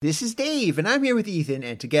This is Dave, and I'm here with Ethan,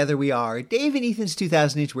 and together we are Dave and Ethan's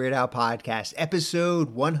 2000-inch Weird Al podcast,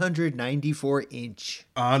 episode 194-inch.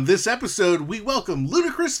 On this episode, we welcome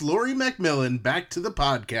Ludicris Lorri MacMillan back to the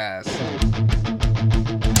podcast.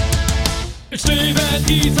 It's Dave and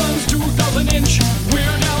Ethan's 2000-inch Weird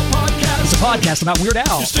Al podcast. It's a podcast about Weird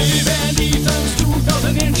Al. It's Dave and Ethan's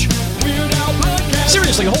 2000-inch Weird Al podcast.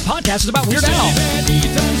 Seriously, the whole podcast is about Weird Al. Dave and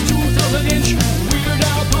Ethan's 2000-inch Weird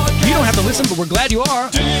Al podcast. You don't have to listen, but we're glad you are.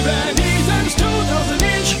 Dave and Ethan's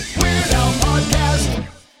 2000-inch Weird Al podcast.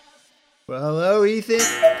 Well, hello, Ethan.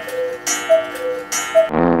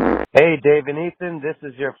 Hey, Dave and Ethan, this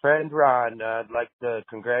is your friend Ron. I'd like to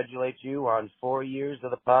congratulate you on 4 years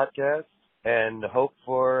of the podcast and hope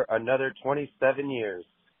for another 27 years.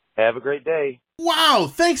 Have a great day. Wow,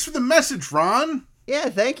 thanks for the message, Ron. Yeah,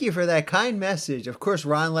 thank you for that kind message. Of course,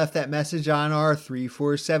 Ron left that message on our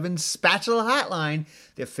 347 Spatula hotline,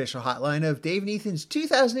 the official hotline of Dave and Ethan's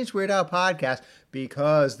 2000-inch Weird Al podcast,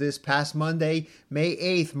 because this past Monday, May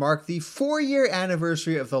 8th, marked the 4-year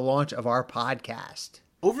anniversary of the launch of our podcast.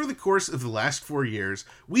 Over the course of the last 4 years,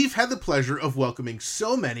 we've had the pleasure of welcoming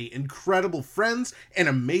so many incredible friends and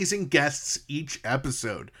amazing guests each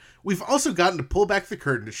episode. We've also gotten to pull back the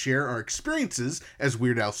curtain to share our experiences as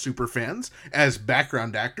Weird Al superfans, as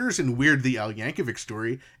background actors in Weird the Al Yankovic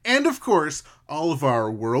Story, and of course, all of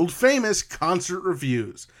our world-famous concert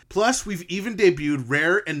reviews. Plus, we've even debuted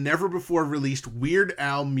rare and never-before-released Weird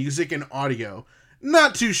Al music and audio.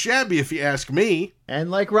 Not too shabby if you ask me.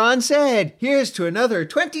 And like Ron said, here's to another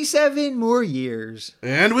 27 more years.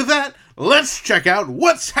 And with that, let's check out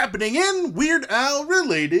what's happening in Weird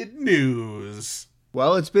Al-related news.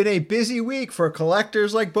 Well, it's been a busy week for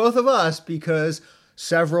collectors like both of us because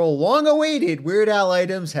several long-awaited Weird Al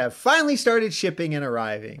items have finally started shipping and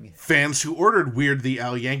arriving. Fans who ordered Weird the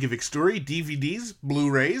Al Yankovic Story DVDs,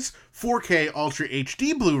 Blu-rays, 4K Ultra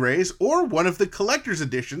HD Blu-rays, or one of the collector's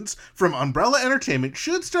editions from Umbrella Entertainment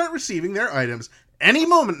should start receiving their items any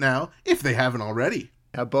moment now, if they haven't already.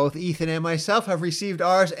 Now, both Ethan and myself have received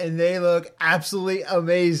ours, and they look absolutely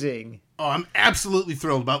amazing. Oh, I'm absolutely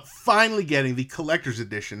thrilled about finally getting the collector's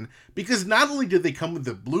edition, because not only did they come with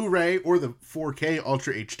the Blu-ray or the 4K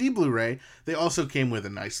Ultra HD Blu-ray, they also came with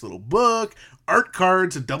a nice little book, art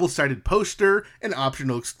cards, a double-sided poster, an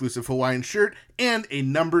optional exclusive Hawaiian shirt, and a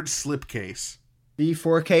numbered slipcase. The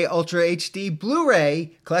 4K Ultra HD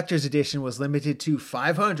Blu-ray collector's edition was limited to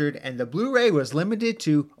 500, and the Blu-ray was limited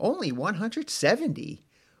to only 170.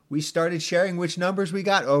 We started sharing which numbers we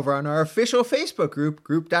got over on our official Facebook group,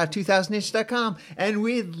 group.2000inch.com, and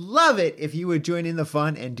we'd love it if you would join in the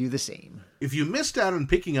fun and do the same. If you missed out on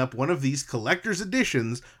picking up one of these collector's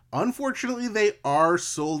editions, unfortunately they are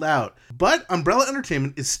sold out. But Umbrella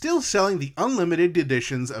Entertainment is still selling the unlimited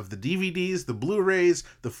editions of the DVDs, the Blu-rays,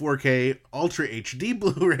 the 4K Ultra HD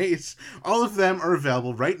Blu-rays. All of them are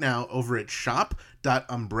available right now over at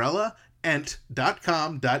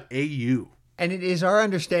shop.umbrellaent.com.au. And it is our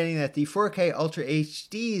understanding that the 4K Ultra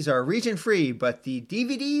HDs are region free, but the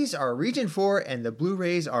DVDs are region 4 and the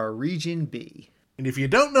Blu-rays are region B. And if you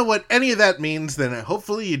don't know what any of that means, then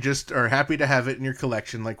hopefully you just are happy to have it in your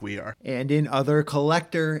collection like we are. And in other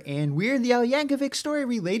collector and Weird the Al Yankovic Story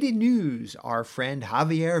related news, our friend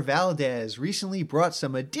Javier Valdez recently brought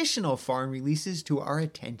some additional foreign releases to our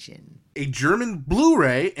attention. A German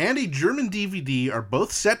Blu-ray and a German DVD are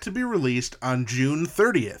both set to be released on June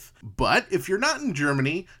 30th. But if you're not in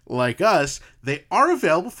Germany, like us, they are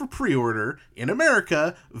available for pre-order in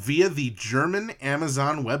America via the German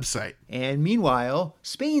Amazon website. And meanwhile,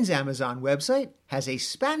 Spain's Amazon website has a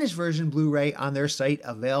Spanish version Blu-ray on their site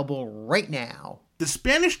available right now. The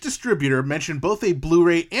Spanish distributor mentioned both a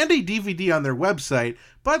Blu-ray and a DVD on their website,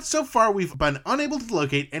 but so far we've been unable to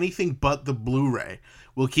locate anything but the Blu-ray.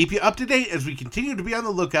 We'll keep you up to date as we continue to be on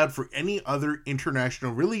the lookout for any other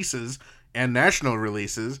international releases and national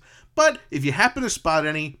releases, but if you happen to spot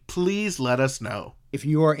any, please let us know. If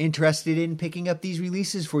you are interested in picking up these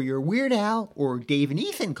releases for your Weird Al or Dave and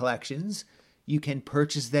Ethan collections, you can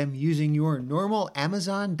purchase them using your normal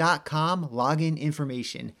Amazon.com login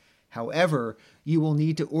information. However, you will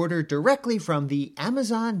need to order directly from the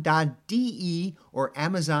Amazon.de or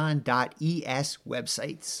Amazon.es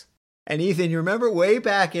websites. And Ethan, you remember way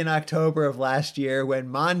back in October of last year when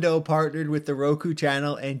Mondo partnered with the Roku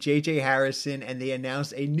channel and J.J. Harrison, and they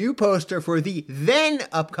announced a new poster for the then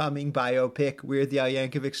upcoming biopic, Weird the Al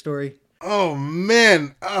Yankovic Story? Oh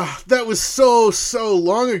man, that was so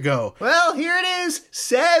long ago. Well, here it is,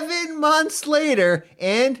 7 months later,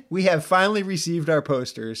 and we have finally received our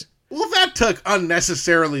posters. Well, that took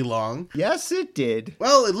unnecessarily long. Yes, it did.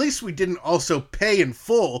 Well, at least we didn't also pay in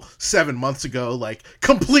full 7 months ago like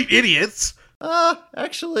complete idiots.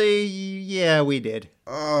 Actually, yeah, we did.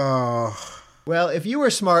 Oh. Well, if you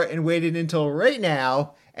were smart and waited until right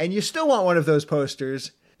now, and you still want one of those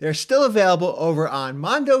posters, they're still available over on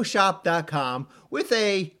mondoshop.com with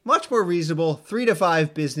a much more reasonable 3 to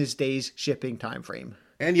 5 business days shipping time frame.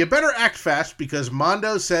 And you better act fast because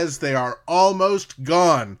Mondo says they are almost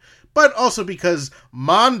gone. But also because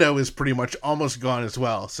Mondo is pretty much almost gone as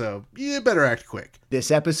well, so you better act quick. This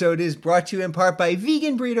episode is brought to you in part by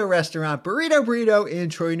vegan burrito restaurant Burrito Burrito in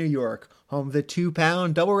Troy, New York, home of the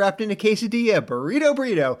 2-pound double wrapped in a quesadilla Burrito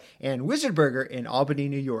Burrito and Wizard Burger in Albany,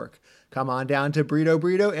 New York. Come on down to Burrito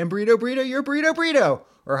Burrito and Burrito Burrito your Burrito Burrito,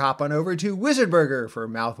 or hop on over to Wizard Burger for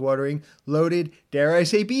mouth-watering, loaded, dare I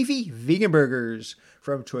say beefy, vegan burgers.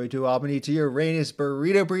 From Troy to Albany to Uranus,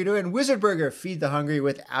 Burrito Burrito and Wizard Burger feed the hungry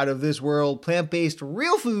with out-of-this-world, plant-based,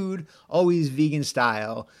 real food, always vegan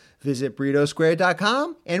style. Visit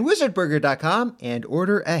burritosquare.com and wizardburger.com and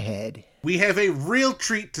order ahead. We have a real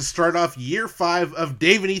treat to start off year 5 of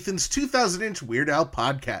Dave and Ethan's 2000-inch Weird Al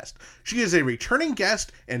podcast. She is a returning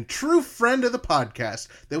guest and true friend of the podcast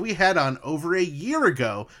that we had on over a year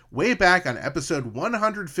ago, way back on episode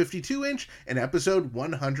 152-inch and episode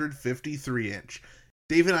 153-inch.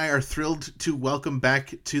 Dave and I are thrilled to welcome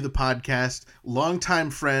back to the podcast longtime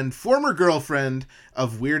friend, former girlfriend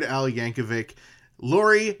of Weird Al Yankovic,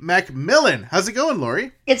 Lorri MacMillan. How's it going,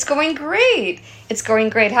 Lorri? It's going great. It's going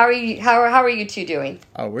great. How are you? How are you two doing?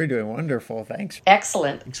 Oh, we're doing wonderful. Thanks.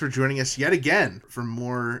 Excellent. Thanks for joining us yet again for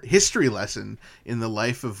more history lesson in the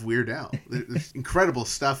life of Weird Al. There's incredible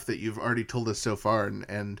stuff that you've already told us so far,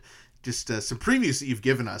 and just some previews that you've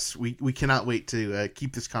given us. We cannot wait to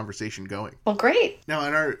keep this conversation going. Well, great. Now,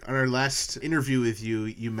 on our last interview with you,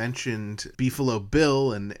 you mentioned Beefalo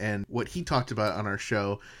Bill and what he talked about on our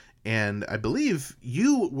show. And I believe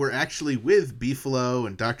you were actually with Beefalo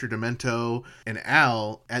and Dr. Demento and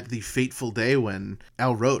Al at the fateful day when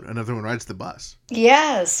Al wrote Another One Rides the Bus.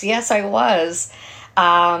 Yes, I was.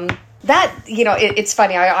 That, it's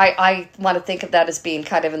funny. I want to think of that as being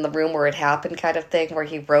kind of in the room where it happened kind of thing, where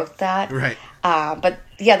he wrote that. Right. But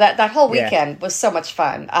yeah, that whole weekend was so much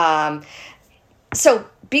fun. So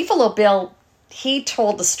Beefalo Bill, he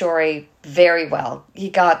told the story very well.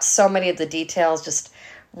 He got so many of the details just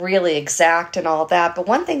really exact and all that. But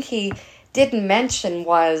one thing he didn't mention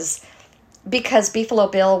was because Beefalo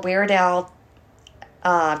Bill, Weird Al,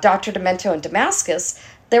 Dr. Demento, and Damascus,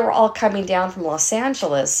 they were all coming down from Los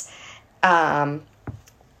Angeles. My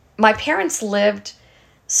parents lived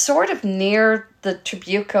sort of near the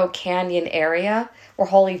Trabuco Canyon area where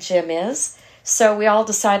Holy Jim is. So we all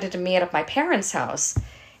decided to meet at my parents' house.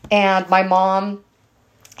 And my mom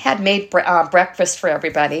had made breakfast for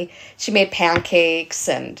everybody. She made pancakes,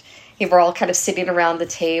 and we were all kind of sitting around the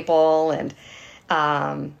table. And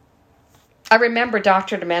I remember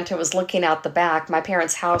Dr. Demento was looking out the back. My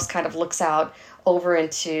parents' house kind of looks out over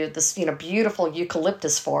into this, beautiful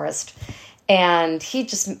eucalyptus forest. And he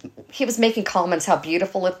was making comments how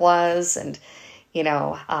beautiful it was, and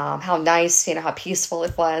how nice, how peaceful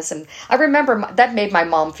it was. And I remember that made my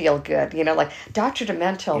mom feel good, like Dr.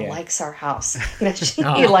 Demento likes our house.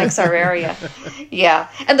 He likes our area. Yeah.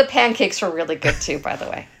 And the pancakes were really good too, by the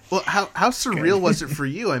way. Well, how surreal was it for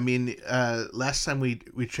you? I mean, last time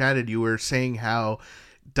we chatted, you were saying how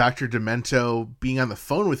Dr. Demento, being on the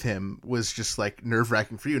phone with him was just like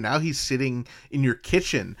nerve-wracking for you. Now he's sitting in your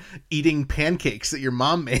kitchen eating pancakes that your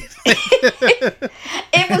mom made.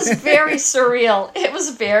 It was very surreal. It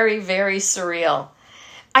was very, very surreal.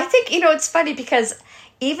 I think, it's funny because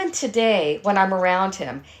even today when I'm around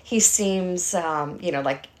him, he seems, what's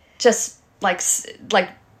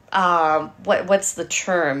the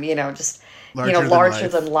term, just, larger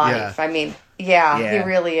than life. Yeah. I mean, yeah, he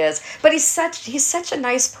really is. But he's such a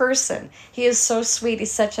nice person. He is so sweet.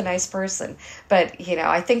 He's such a nice person. But,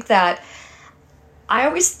 I think that I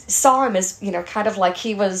always saw him as, kind of like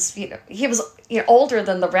he was older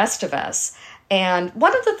than the rest of us. And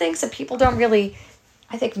one of the things that people don't really,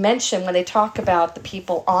 I think, mention when they talk about the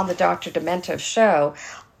people on the Dr. Demento show,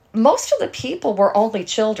 most of the people were only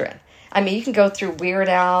children. I mean, you can go through Weird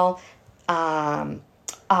Al,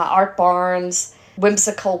 Art Barnes,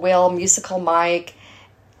 Whimsical Will, Musical Mike.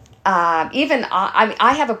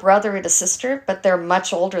 I have a brother and a sister, but they're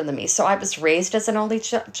much older than me. So I was raised as an only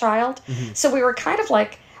child. Mm-hmm. So we were kind of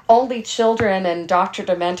like only children, and Dr.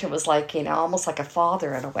 Demento was like, almost like a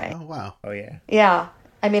father in a way. Oh, wow. Oh, yeah. Yeah.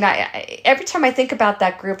 I mean, I every time I think about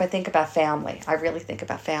that group, I think about family. I really think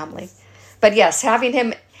about family. But yes, having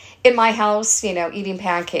him in my house, eating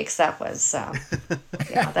pancakes, that was,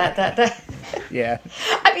 that. Yeah.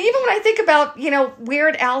 I mean, even when I think about,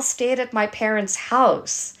 Weird Al stayed at my parents'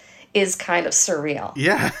 house is kind of surreal.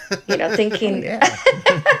 Yeah. Thinking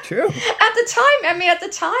True. at the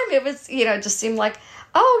time it was, it just seemed like,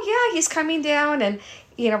 oh yeah, he's coming down and,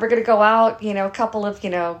 we're going to go out, a couple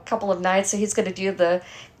of nights. So he's going to do the,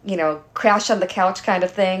 crash on the couch kind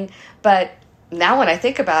of thing. But now when I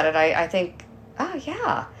think about it, I think, oh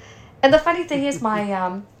yeah. And the funny thing is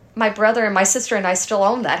my brother and my sister and I still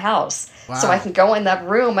own that house. Wow. So I can go in that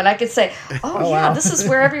room and I could say, wow. This is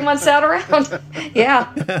where everyone sat around.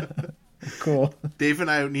 Yeah. Cool. Dave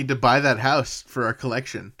and I need to buy that house for our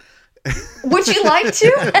collection. Would you like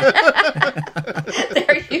to?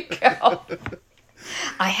 There you go.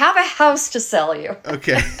 I have a house to sell you.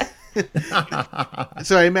 Okay.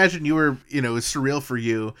 So I imagine you were, it was surreal for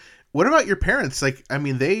you. What about your parents? Like, I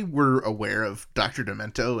mean, they were aware of Dr.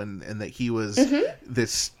 Demento and that he was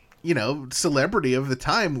this, celebrity of the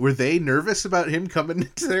time. Were they nervous about him coming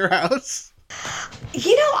into their house?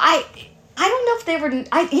 I don't know if they were,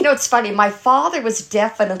 it's funny. My father was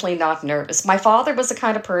definitely not nervous. My father was the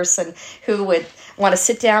kind of person who would want to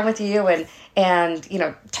sit down with you and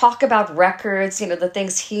talk about records, the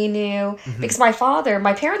things he knew. Because my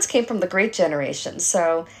parents came from the great generation.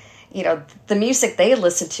 So, the music they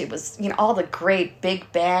listened to was, all the great big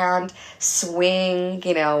band, swing,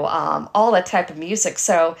 all that type of music.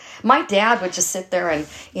 So my dad would just sit there and,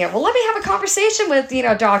 let me have a conversation with,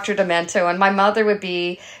 Dr. Demento. And my mother would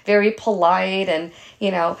be very polite and,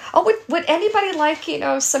 would anybody like,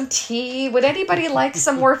 some tea? Would anybody like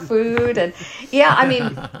some more food? And yeah, I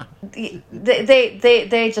mean,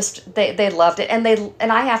 they loved it.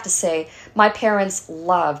 And I have to say, my parents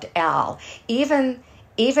loved Al.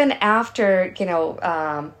 Even after,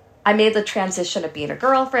 I made the transition of being a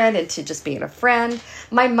girlfriend into just being a friend,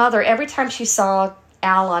 my mother, every time she saw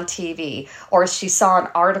Al on TV or she saw an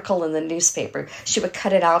article in the newspaper, she would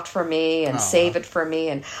cut it out for me and save it for me.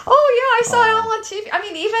 And, I saw Al on TV. I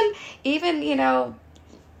mean, even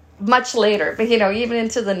much later, but, even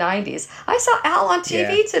into the 90s, I saw Al on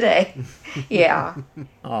TV today. Yeah.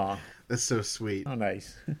 Aw. That's so sweet. Oh,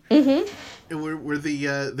 nice. Mm-hmm. And were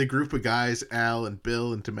the group of guys, Al and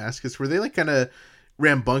Bill and Damascus, were they like kind of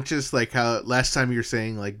rambunctious, like how last time you were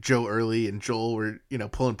saying like Joe Early and Joel were,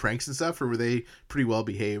 pulling pranks and stuff, or were they pretty well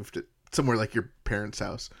behaved somewhere like your parents'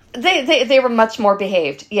 house? They were much more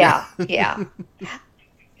behaved. Yeah. Yeah.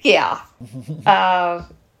 Yeah. They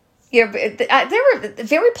were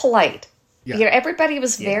very polite. Yeah. Everybody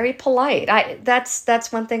was very polite.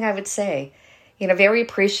 That's one thing I would say. Very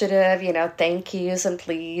appreciative, thank yous and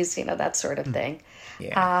please, that sort of thing.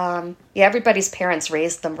 Yeah. Everybody's parents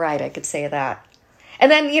raised them right. I could say that.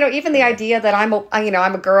 And then, even the idea that I'm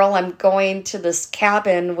a girl, I'm going to this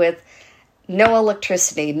cabin with no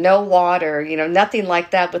electricity, no water, nothing like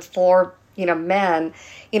that with 4, men.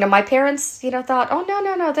 My parents, thought, oh,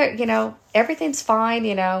 no, they're, everything's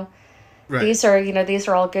fine, Right. These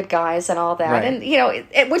are all good guys and all that. Right. And,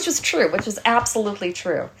 which was true, which was absolutely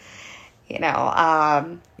true. It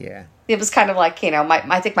was kind of like,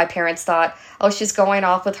 I think my parents thought, oh, she's going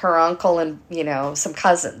off with her uncle and, some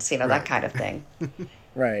cousins, right. That kind of thing.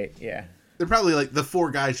 Right. Yeah. They're probably like the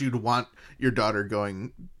 4 guys you'd want your daughter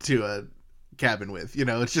going to a cabin with,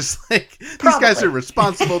 it's just like, these guys are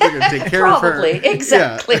responsible. They're going to take care of her.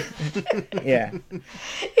 Exactly. Yeah.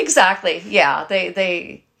 Exactly. Yeah.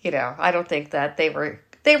 They, I don't think that they were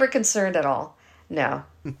concerned at all. No.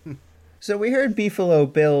 So we heard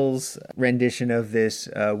Beefalo Bill's rendition of this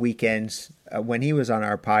weekend when he was on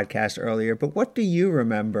our podcast earlier, but what do you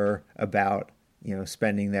remember about,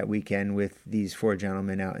 spending that weekend with these 4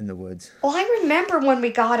 gentlemen out in the woods? Well, I remember when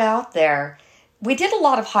we got out there, we did a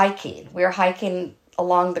lot of hiking. We were hiking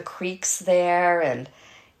along the creeks there and,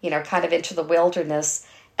 kind of into the wilderness.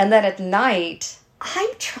 And then at night, I'm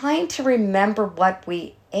trying to remember what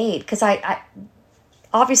we ate because I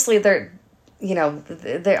obviously there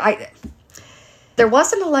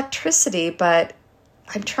wasn't electricity, but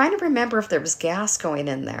I'm trying to remember if there was gas going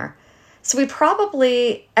in there. So we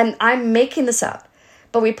probably, and I'm making this up,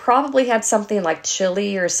 but we probably had something like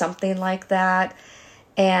chili or something like that.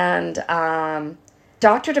 And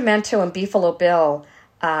Dr. Demento and Beefalo Bill,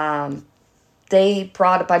 they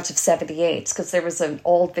brought a bunch of 78s because there was an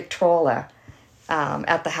old Victrola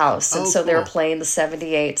at the house. And so they were playing the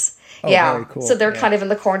 78s. Very cool. So they're kind of in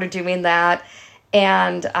the corner doing that.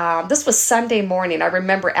 And this was Sunday morning. I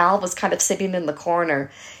remember Al was kind of sitting in the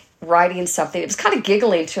corner writing something. He was kind of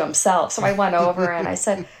giggling to himself. So I went over and I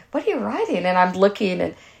said, what are you writing? And I'm looking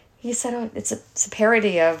and he said, oh, it's a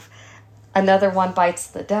parody of Another One Bites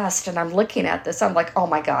the Dust. And I'm looking at this. I'm like, oh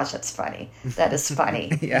my gosh, that's funny. That is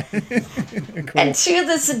funny. Yeah. Cool. And to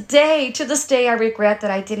this day, I regret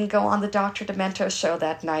that I didn't go on the Dr. Demento show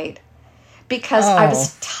that night. because I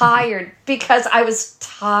was tired. Because I was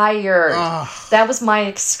tired. That was my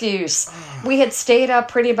excuse. We had stayed up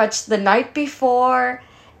pretty much the night before,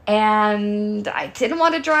 and I didn't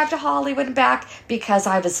want to drive to Hollywood and back because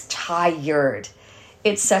I was tired.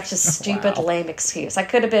 It's such a stupid, lame excuse. I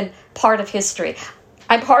could have been part of history.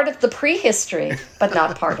 I'm part of the prehistory, but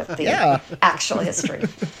not part of the actual history.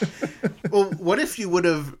 Well, what if you would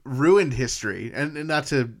have ruined history? And not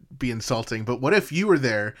to be insulting, but what if you were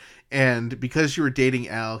there and because you were dating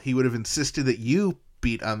Al, he would have insisted that you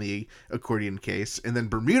beat on the accordion case, and then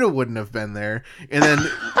Bermuda wouldn't have been there, and then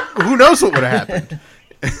who knows what would have happened?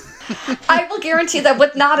 I will guarantee that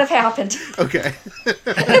would not have happened. Okay.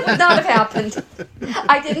 It would not have happened.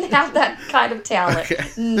 I didn't have that kind of talent. Okay.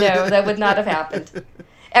 No, that would not have happened.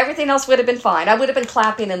 Everything else would have been fine. I would have been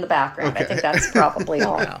clapping in the background. Okay. I think that's probably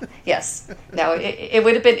all. Yes. No, it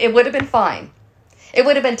would have been fine. It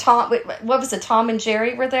would have been Tom. What was it? Tom and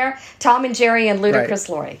Jerry were there. Tom and Jerry and Ludicris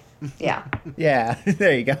Lorri. Yeah. Yeah.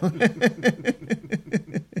 There you go.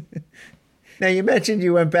 Now, you mentioned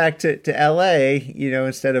you went back to L.A.,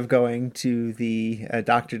 instead of going to the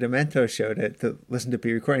Dr. Demento show to listen to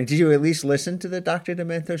the recording. Did you at least listen to the Dr.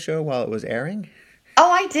 Demento show while it was airing? Oh,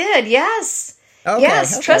 I did. Yes. Okay,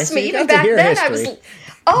 yes. okay. Trust So me. you Even got to back hear then, history. I was.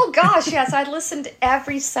 Oh gosh, yes. I listened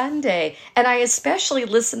every Sunday, and I especially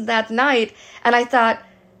listened that night. And I thought,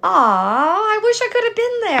 I wish I could have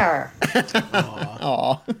been there.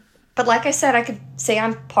 Aw. But like I said, I could say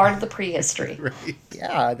I'm part of the prehistory. Right.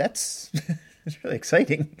 Yeah, that's really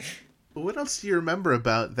exciting. What else do you remember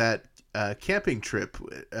about that camping trip?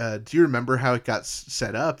 Do you remember how it got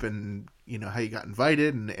set up and, how you got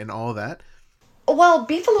invited and all that? Well,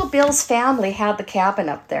 Buffalo Bill's family had the cabin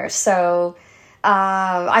up there, so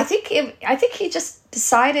I think he just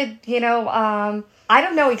decided, I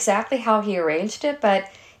don't know exactly how he arranged it, but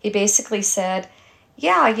he basically said,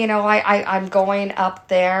 yeah, I'm going up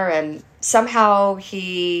there, and somehow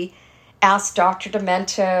he asked Dr.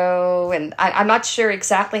 Demento, and I'm not sure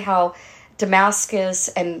exactly how Damascus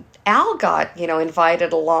and Al got,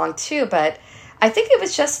 invited along too, but I think it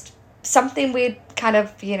was just something we'd kind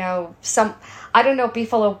of, I don't know,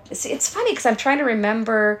 Buffalo. It's funny because I'm trying to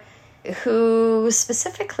remember who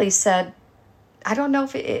specifically said, I don't know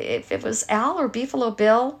if it was Al or Buffalo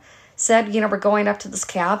Bill said, we're going up to this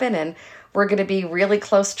cabin and we're going to be really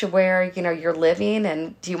close to where, you're living,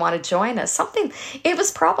 and do you want to join us? It was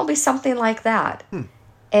probably something like that.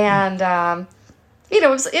 And, it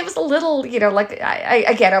was a little,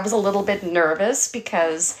 I was a little bit nervous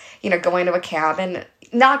because, going to a cabin,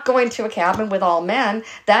 not going to a cabin with all men,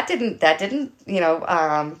 that didn't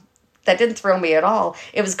throw me at all.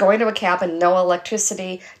 It was going to a cabin, no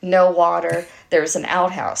electricity, no water. There's an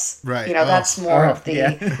outhouse. Right. That's more of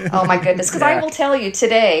the, oh my goodness. Because I will tell you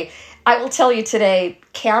today,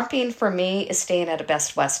 camping for me is staying at a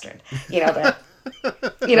Best Western. I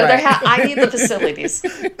need the facilities.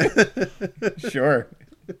 Sure.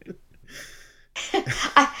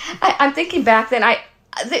 I'm thinking back then, I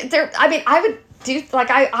would do,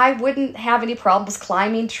 I wouldn't have any problems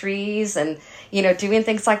climbing trees and, doing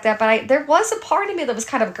things like that. But there was a part of me that was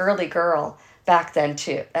kind of girly girl back then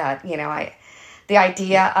too. The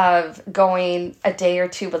idea of going a day or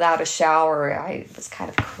two without a shower, I was kind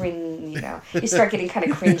of cringe, you start getting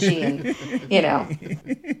kind of cringy and,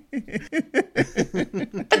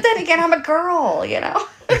 But then again, I'm a girl, Yeah.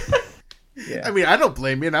 I mean, I don't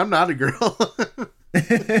blame you, and I'm not a girl.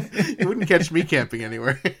 You wouldn't catch me camping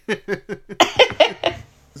anywhere.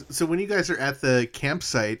 So when you guys are at the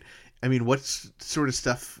campsite, I mean, what sort of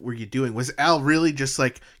stuff were you doing? Was Al really just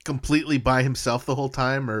completely by himself the whole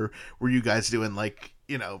time, or were you guys doing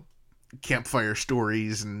campfire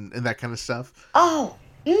stories and that kind of stuff? Oh,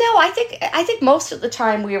 no, I think most of the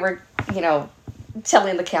time we were,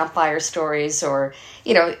 telling the campfire stories or,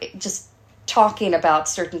 just talking about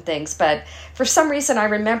certain things. But for some reason, I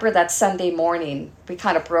remember that Sunday morning, we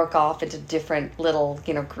kind of broke off into different little,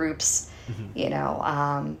 groups,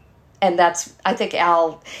 and that's, I think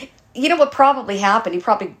Al, what probably happened, he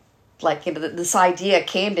probably, this idea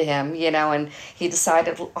came to him, and he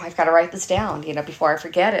decided, I've got to write this down, before I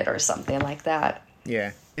forget it or something like that.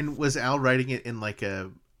 Yeah. And was Al writing it in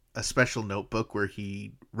a special notebook where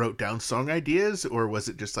he wrote down song ideas, or was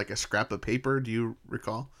it just a scrap of paper? Do you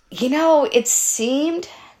recall? It seemed,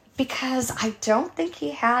 because I don't think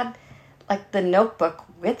he had the notebook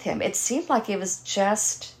with him. It seemed like it was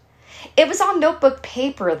on notebook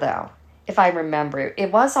paper though, if I remember.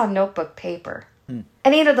 It was on notebook paper. And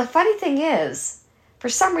the funny thing is, for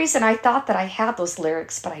some reason I thought that I had those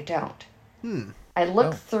lyrics, but I don't. I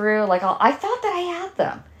looked through, I thought that I had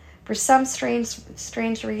them for some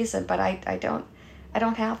strange reason, but I don't I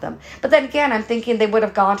don't have them. But then again, I'm thinking they would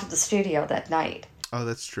have gone to the studio that night. Oh,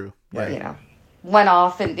 that's true. Right. You know, went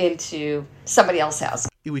off and into somebody else's house.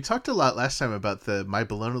 We talked a lot last time about the My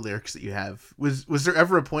Bologna lyrics that you have. Was there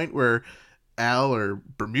ever a point where Al or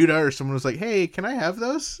Bermuda or someone was like, hey, can I have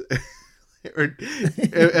those? Or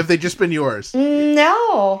have they just been yours?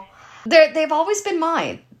 No. They've always been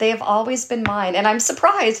mine. They have always been mine, and I'm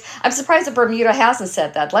surprised. I'm surprised that Bermuda hasn't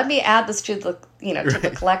said that. Let me add this to the to the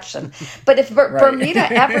collection. But if Bermuda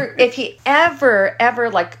if he ever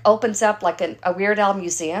like opens up like a Weird Al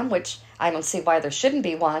museum, which I don't see why there shouldn't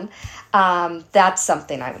be one, that's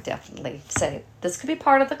something I would definitely say this could be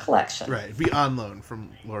part of the collection. Right, it'd be on loan from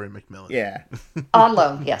Lorri MacMillan. Yeah, on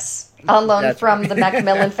loan, yes, on loan from the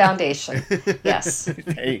MacMillan Foundation. Yes,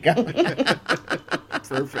 there you go.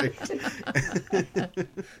 Perfect.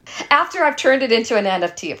 After I've turned it into an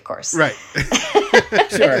NFT, of course. Right.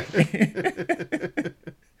 Sure.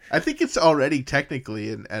 I think it's already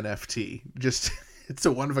technically an NFT. Just it's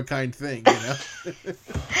a one-of-a-kind thing, you know?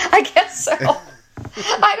 I guess so.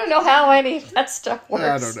 I don't know how any of that stuff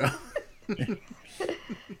works. I don't know.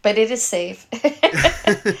 But it is safe. And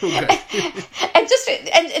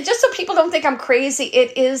just so people don't think I'm crazy,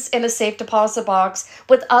 it is in a safe deposit box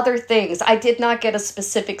with other things. I did not get a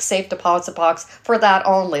specific safe deposit box for that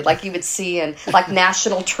only, like you would see in like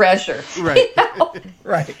National Treasure. Right. You know?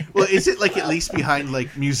 Right. Well, is it like at least behind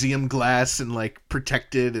like museum glass and like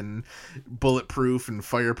protected and bulletproof and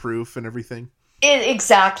fireproof and everything?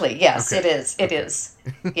 Exactly. Yes, Okay. it is. It is.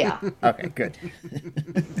 Yeah. Okay, good.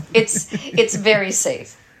 It's very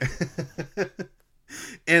safe.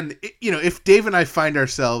 And if Dave and I find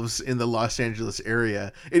ourselves in the Los Angeles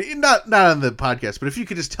area, not on the podcast, but if you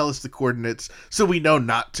could just tell us the coordinates so we know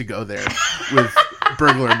not to go there with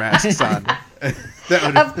burglar masks on.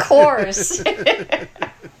 Of course.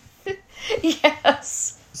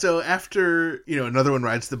 Yes. So after, Another One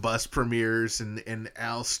Rides the Bus premieres and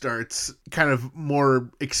Al starts kind of more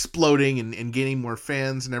exploding and gaining more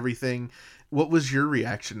fans and everything, what was your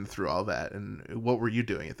reaction through all that? And what were you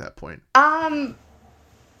doing at that point?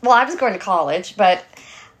 Well, I was going to college, but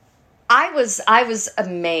I was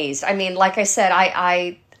amazed. I mean, like I said,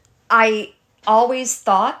 I always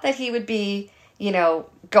thought that he would be,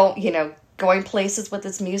 going places with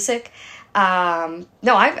his music.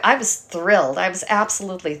 No, I was thrilled. I was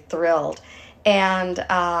absolutely thrilled. And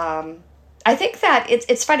I think that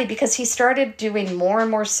it's funny because he started doing more and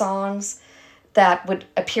more songs that would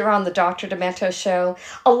appear on the Dr. Demento show.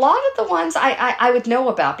 A lot of the ones I would know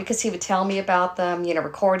about because he would tell me about them,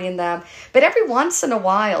 recording them. But every once in a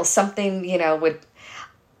while, something, would...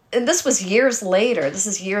 And this was years later. This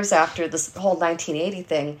is years after this whole 1980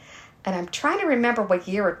 thing. And I'm trying to remember what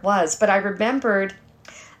year it was. But I remembered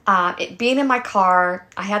it being in my car.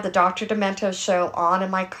 I had the Dr. Demento show on in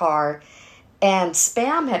my car. And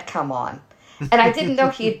Spam had come on. And I didn't know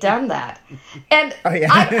he had done that. And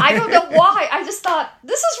I don't know why. I just thought,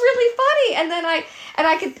 this is really funny. And then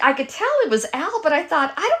I could tell it was Al, but I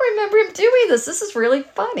thought, I don't remember him doing this. This is really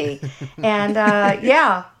funny. And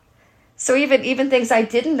yeah. So even things I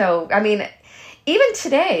didn't know. I mean, even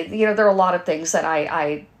today, there are a lot of things that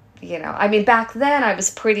I back then I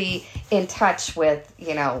was pretty in touch with,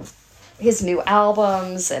 his new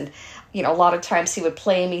albums and, a lot of times he would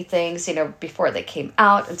play me things, before they came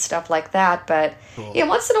out and stuff like that. But, Cool.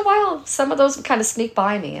 Once in a while, some of those would kind of sneak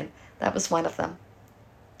by me, and that was one of them.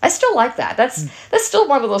 I still like that. That's still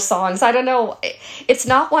one of those songs. I don't know. It's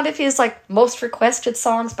not one of his, most requested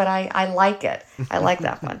songs, but I like it. I like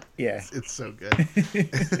that one. Yeah. It's so good.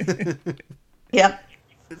 Yep.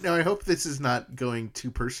 Now, I hope this is not going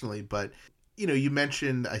too personally, but, you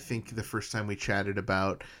mentioned, I think the first time we chatted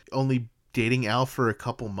about only dating Al for a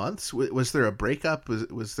couple months. Was there a breakup?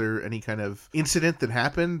 Was there any kind of incident that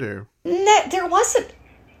happened? Or No, there wasn't.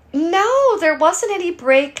 No, there wasn't any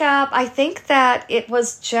breakup. I think that it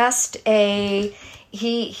was just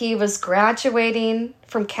he was graduating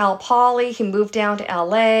from Cal Poly. He moved down to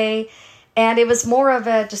LA, and it was more of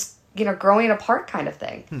a just growing apart kind of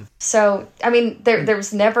thing. So I mean, there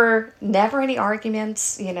was never any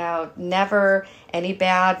arguments. Never any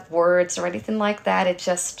bad words or anything like that. It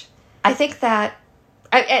just. I think that,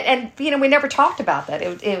 and we never talked about that.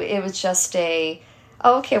 It was just okay,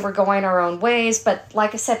 we're going our own ways. But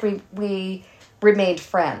like I said, we remained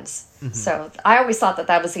friends. Mm-hmm. So I always thought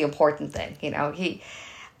that was the important thing.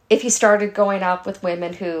 If he started going out with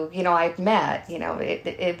women who I'd met,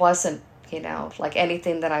 it wasn't like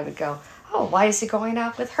anything that I would go, oh, why is he going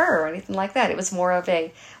out with her or anything like that. It was more of well,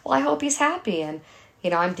 I hope he's happy and.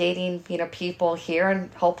 I'm dating, people here,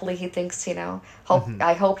 and hopefully he thinks,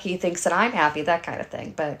 I hope he thinks that I'm happy, that kind of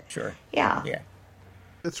thing. But sure, yeah,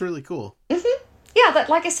 that's really cool. Mm-hmm. yeah, that,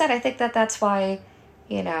 like I said, I think that's why,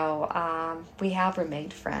 we have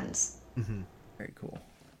remained friends. Very cool.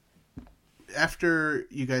 After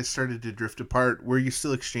you guys started to drift apart, were you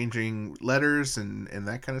still exchanging letters and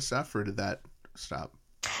that kind of stuff, or did that stop?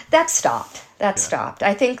 That stopped. Stopped.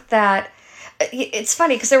 I think that it's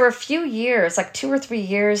funny because there were a few years, like 2 or 3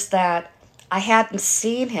 years, that I hadn't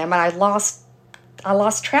seen him, and I lost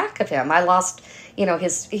track of him. I lost,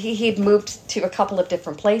 he'd moved to a couple of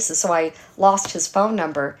different places, so I lost his phone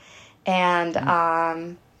number. And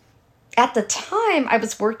at the time, I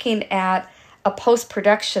was working at a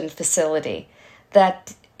post-production facility.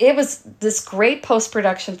 That it was this great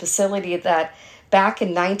post-production facility that back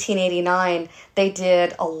in 1989, they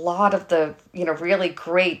did a lot of the, really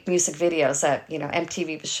great music videos that,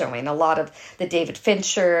 MTV was showing. A lot of the David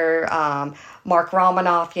Fincher, Mark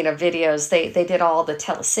Romanoff, videos. They did all the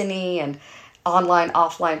telecine and online,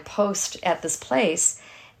 offline post at this place.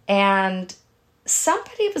 And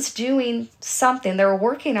somebody was doing something. They were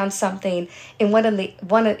working on something in one of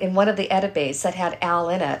the edit bays that had Al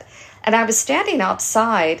in it. And I was standing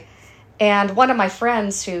outside, and one of my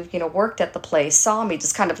friends who, worked at the place saw me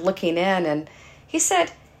just kind of looking in, and he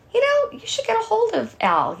said, you should get a hold of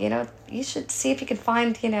Al. You should see if you can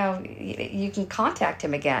find, you can contact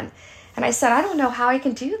him again. And I said, I don't know how I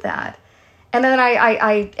can do that. And then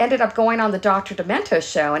I ended up going on the Dr. Demento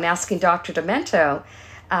show and asking Dr. Demento,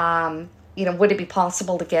 would it be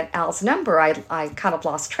possible to get Al's number? I kind of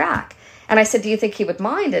lost track. And I said, do you think he would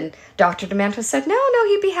mind? And Dr. Demento said, no,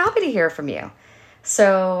 he'd be happy to hear from you.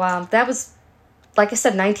 So that was, like I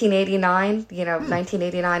said, 1989,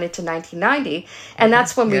 1989 into 1990. And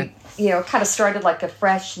that's when we, kind of started like a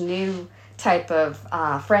fresh, new type of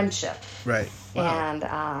friendship. Right. Wow. And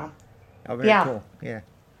Very cool. Yeah.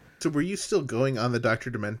 So were you still going on the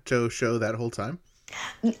Dr. Demento show that whole time?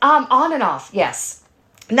 On and off, yes.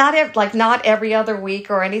 Not every other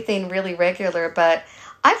week or anything really regular, but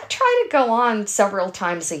I would try to go on several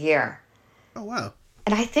times a year. Oh, wow.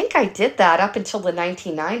 And I think I did that up until the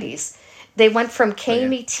 1990s. They went from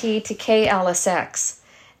KMET to KLSX.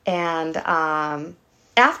 And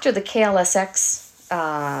after the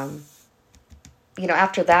KLSX,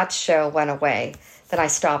 after that show went away, then I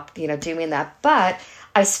stopped, doing that. But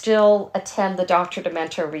I still attend the Dr.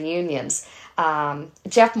 Demento reunions.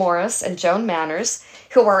 Jeff Morris and Joan Manners,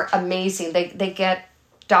 who are amazing. They get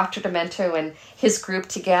Dr. Demento and his group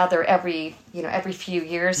together every few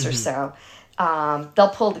years or so. They'll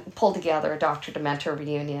pull together a Dr. Demento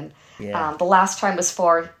reunion. Yeah. The last time was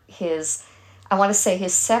for his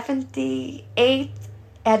 78th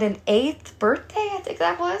and an 8th birthday, I think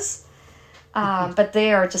that was. But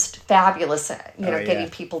they are just fabulous, getting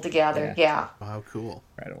people together. Yeah. Wow, cool.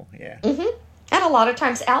 Incredible. Yeah. Mm-hmm. And a lot of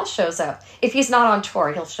times Al shows up. If he's not on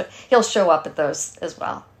tour, he'll show up at those as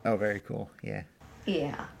well. Oh, very cool. Yeah.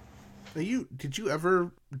 Yeah. Did you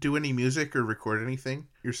ever do any music or record anything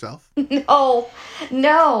yourself? No.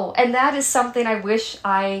 And that is something I wish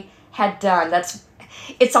I had done.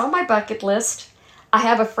 It's on my bucket list. I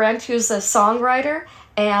have a friend who's a songwriter,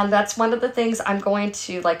 and that's one of the things I'm going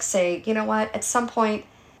to say, you know what, at some point,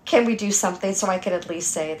 can we do something so I can at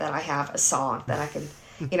least say that I have a song that I can,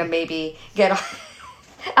 maybe get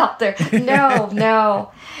out there.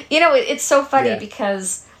 No. It's so funny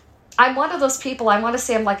because I'm one of those people. I want to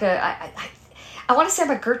say I'm like I want to say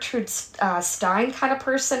I'm a Gertrude Stein kind of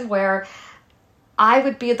person, where I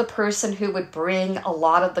would be the person who would bring a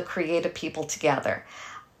lot of the creative people together.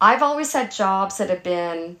 I've always had jobs that have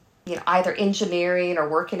been, either engineering or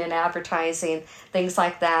working in advertising, things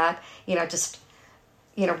like that,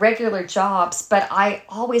 regular jobs. But I've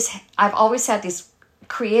always had these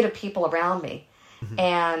creative people around me. Mm-hmm.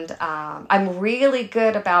 And I'm really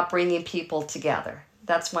good about bringing people together.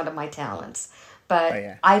 That's one of my talents.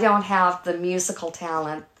 But I don't have the musical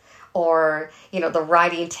talent or, the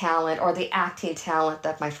writing talent or the acting talent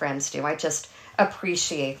that my friends do. I just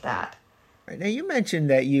appreciate that. Right. Now, you mentioned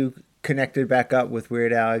that you connected back up with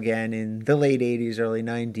Weird Al again in the late 80s, early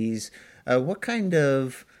 90s. What kind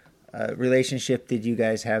of relationship did you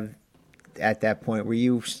guys have at that point? Were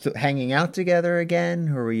you hanging out together again,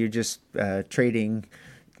 or were you just trading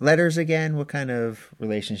letters again? What kind of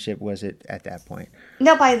relationship was it at that point?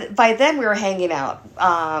 No, by then we were hanging out.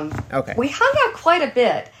 Okay. We hung out quite a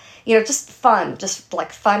bit. Just fun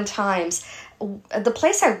times. The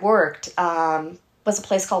place I worked was a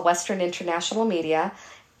place called Western International Media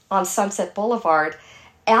on Sunset Boulevard.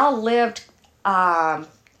 Al lived kind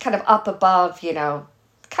of up above,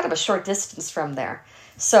 kind of a short distance from there.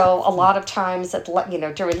 So a lot of times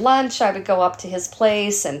during lunch, I would go up to his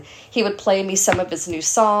place and he would play me some of his new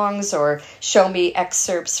songs or show me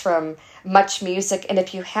excerpts from Much Music. And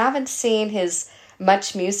if you haven't seen his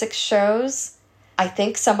Much Music shows. I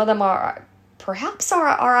think some of them are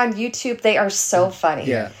on YouTube. They are so funny.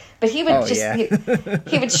 Yeah. But he would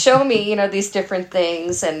he would show me, these different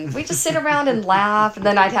things, and we just sit around and laugh, and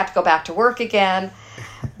then I'd have to go back to work again.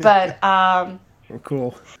 But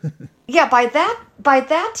cool. yeah, by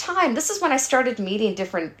that time, this is when I started meeting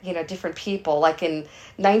different people. Like in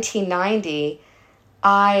 1990,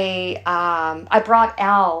 I brought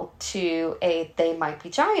Al to a They Might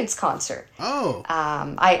Be Giants concert. Oh.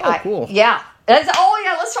 Cool. Yeah.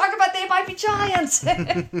 Let's talk about They Might Be Giants.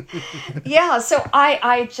 Yeah, so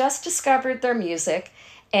I just discovered their music,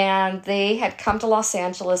 and they had come to Los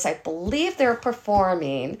Angeles. I believe they're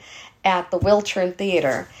performing at the Wiltern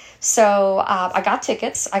Theater. So I got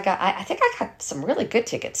tickets. I think I got some really good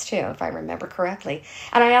tickets too, if I remember correctly.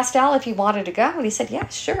 And I asked Al if he wanted to go, and he said, yeah,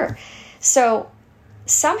 sure. So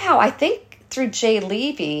somehow, I think through Jay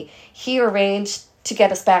Levy, he arranged to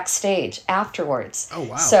get us backstage afterwards. Oh,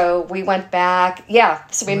 wow. So we went back. Yeah,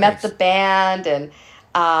 so we met the band, and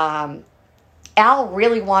Al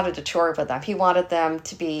really wanted to tour with them. He wanted them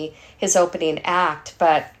to be his opening act,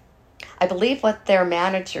 but I believe what their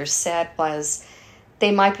manager said was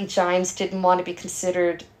They Might Be Giants didn't want to be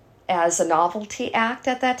considered as a novelty act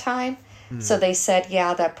at that time. So they said,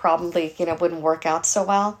 yeah, that probably, wouldn't work out so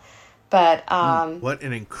well. But what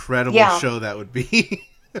an incredible show that would be.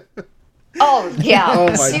 Oh, yeah. Oh,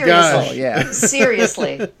 my Seriously. gosh. Yeah.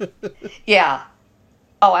 Seriously. Yeah.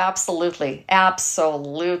 Oh, absolutely.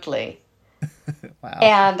 Absolutely. Wow.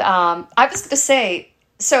 And I was going to say,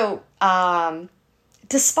 so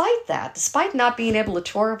despite not being able to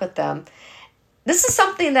tour with them, this is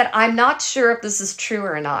something that I'm not sure if this is true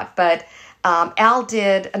or not, but Al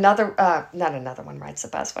did not another one rides the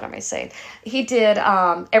bus. What am I saying? He did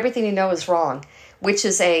Everything You Know Is Wrong, which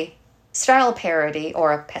is a style parody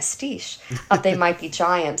or a pastiche of They Might Be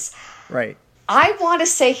Giants. Right. I want to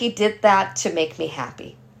say he did that to make me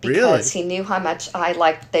happy because he knew how much I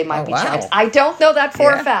liked They Might Be Giants. I don't know that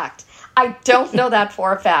for a fact.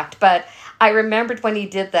 But I remembered when he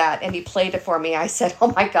did that and he played it for me. I said,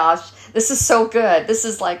 oh my gosh, this is so good. This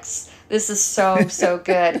is so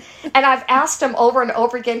good. And I've asked him over and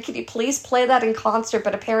over again, can you please play that in concert?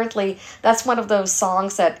 But apparently that's one of those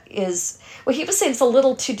songs that is, well, he was saying it's a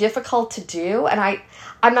little too difficult to do. And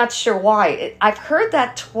I'm not sure why. I've heard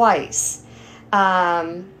that twice.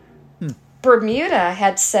 Bermuda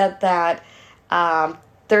had said that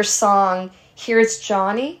their song, Here's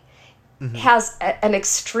Johnny, has an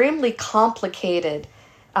extremely complicated,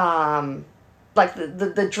 like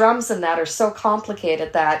the drums in that are so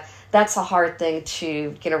complicated that that's a hard thing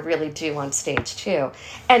to really do on stage too.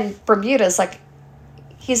 And Bermuda's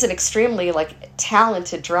he's an extremely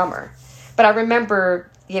talented drummer. But I remember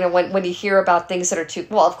when you hear about things that are too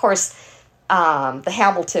of course the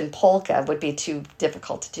Hamilton polka would be too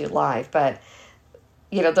difficult to do live, but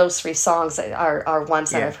those three songs are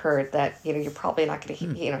ones that I've heard that you're probably not going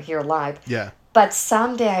to hear live. Yeah. But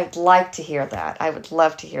someday I'd like to hear that. I would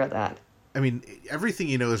love to hear that. I mean, Everything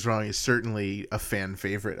You Know Is Wrong is certainly a fan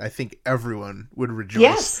favorite. I think everyone would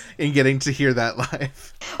rejoice in getting to hear that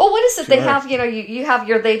live. Well, what is it? Sure. They have, you have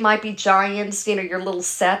your They Might Be Giants, your little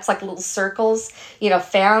sets, like little circles,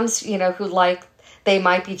 fans, who like They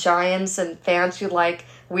Might Be Giants and fans who like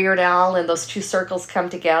Weird Al, and those two circles come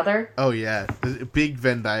together. Oh, yeah. A big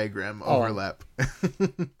Venn diagram overlap.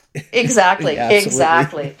 Exactly. Yeah,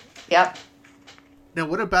 exactly. Yep. Now,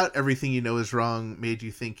 what about Everything You Know Is Wrong made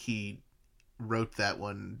you think he wrote that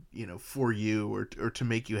one, for you or to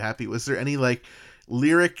make you happy? Was there any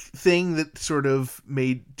lyric thing that sort of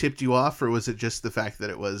tipped you off, or was it just the fact that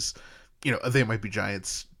it was, a They Might Be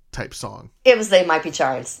Giants type song? It was They Might Be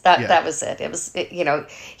Giants. That was it. It was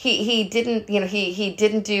he didn't he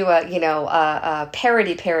didn't do a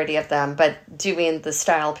parody of them, but doing the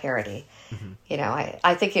style parody.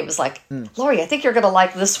 I think it was Lorri, I think you're going to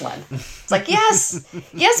like this one. It's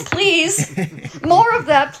yes, please. More of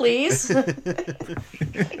that, please.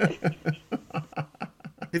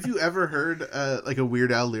 Have you ever heard a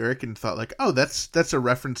Weird Al lyric and thought oh, that's a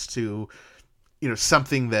reference to,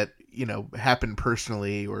 something that, happened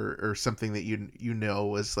personally or something that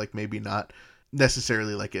was maybe not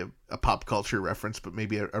necessarily a pop culture reference, but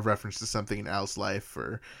maybe a reference to something in Al's life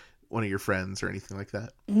or one of your friends or anything like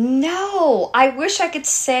that? No, I wish I could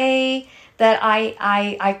say that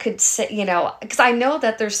I could say, because I know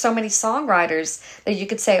that there's so many songwriters that you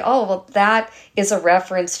could say, oh, well, that is a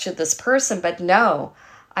reference to this person. But no,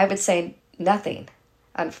 I would say nothing,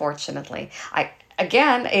 unfortunately.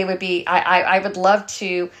 It would be, I would love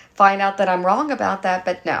to find out that I'm wrong about that,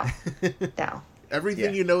 but no, no.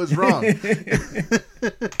 Everything you know is wrong.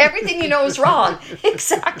 Everything you know is wrong.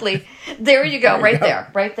 Exactly. There you go. Right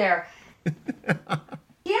there.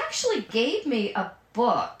 He actually gave me a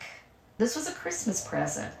book. This was a Christmas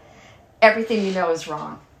present. Everything You Know Is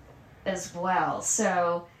Wrong as well.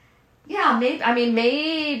 So, yeah,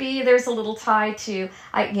 maybe there's a little tie to,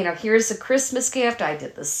 here's a Christmas gift. I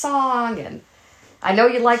did the song, and I know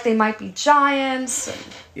you like They Might Be Giants. And...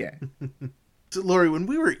 Yeah. So, Lorri, when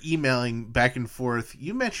we were emailing back and forth,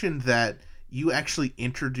 you mentioned that you actually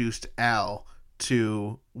introduced Al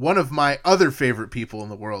to one of my other favorite people in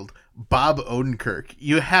the world, Bob Odenkirk.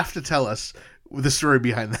 You have to tell us the story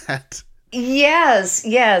behind that. Yes.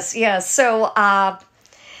 So,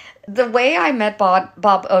 the way I met Bob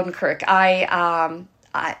Odenkirk, I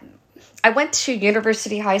went to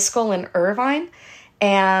University High School in Irvine,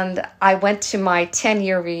 and I went to my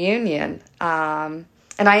 10-year reunion, and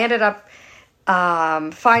I ended up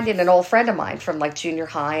finding an old friend of mine from like junior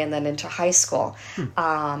high and then into high school,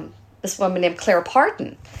 this woman named Claire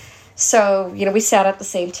Parton. So, we sat at the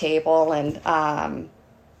same table, and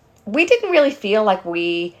we didn't really feel like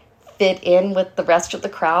we fit in with the rest of the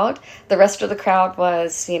crowd. The rest of the crowd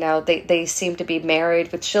was, they seemed to be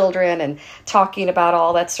married with children and talking about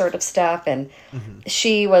all that sort of stuff. And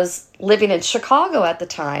she was living in Chicago at the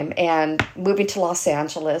time and moving to Los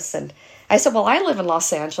Angeles. And I said, well, I live in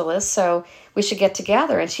Los Angeles, so we should get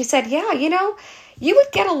together. And she said, yeah, you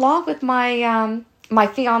would get along with my my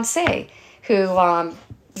fiance, who,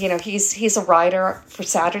 he's a writer for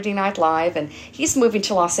Saturday Night Live, and he's moving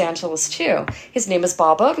to Los Angeles too. His name is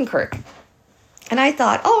Bob Odenkirk. And I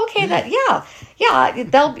thought, oh, okay,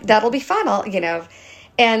 that'll be fun.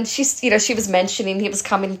 And she was mentioning he was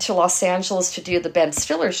coming to Los Angeles to do the Ben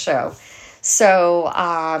Stiller show.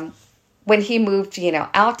 So, when he moved,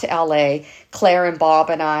 out to LA, Claire and Bob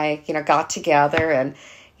and I, got together, and,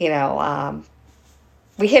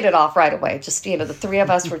 we hit it off right away. Just, the three of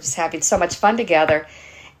us were just having so much fun together.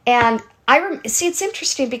 And see, it's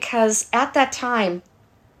interesting because at that time,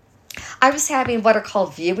 I was having what are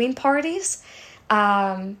called viewing parties,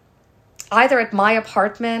 either at my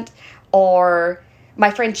apartment or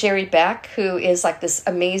my friend Jerry Beck, who is like this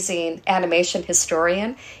amazing animation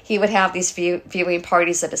historian. He would have these viewing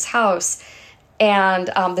parties at his house. And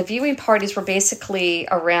the viewing parties were basically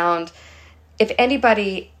around if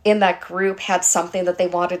anybody in that group had something that they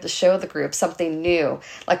wanted to show the group, something new.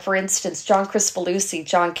 Like, for instance, John Cristofalusi,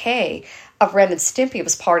 John Kay of Ren and Stimpy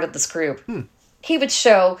was part of this group. He would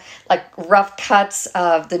show, like, rough cuts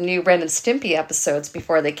of the new Ren and Stimpy episodes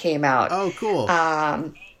before they came out. Oh, cool.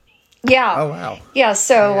 Yeah. Oh, wow. Yeah,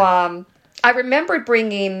 so I remember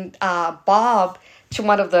bringing Bob to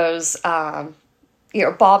one of those, Bob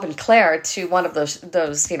and Claire to one of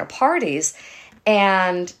those parties.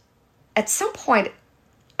 And at some point,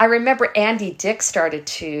 I remember Andy Dick started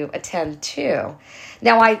to attend too.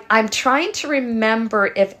 Now, I'm trying to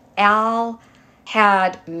remember if Al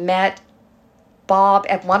had met Bob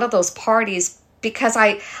at one of those parties, because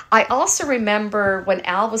I also remember when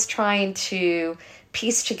Al was trying to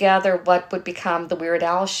piece together what would become the Weird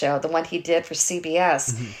Al show, the one he did for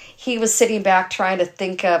CBS. He was sitting back trying to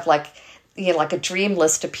think of like a dream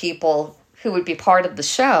list of people who would be part of the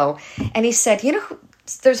show. And he said,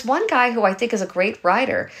 there's one guy who I think is a great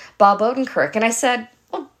writer, Bob Odenkirk. And I said,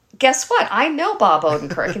 well, guess what? I know Bob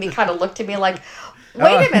Odenkirk. And he kind of looked at me like,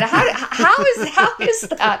 wait a minute, how is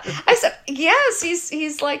that? I said, yes,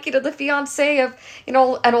 he's like, the fiance of, an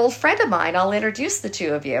old friend of mine. I'll introduce the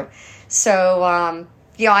two of you. So,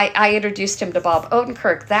 I introduced him to Bob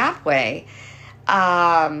Odenkirk that way.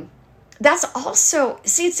 That's also,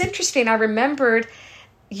 see, it's interesting. I remembered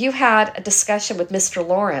you had a discussion with Mr.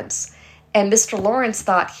 Lawrence, and Mr. Lawrence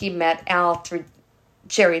thought he met Al through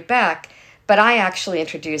Jerry Beck, but I actually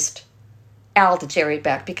introduced Al to Jerry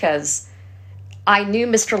Beck because I knew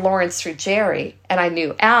Mr. Lawrence through Jerry, and I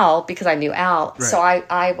knew Al because I knew Al. Right. So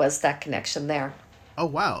I was that connection there. Oh,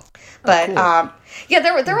 wow. But, cool.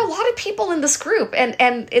 There were a lot of people in this group,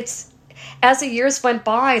 and it's, as the years went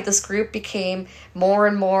by, this group became more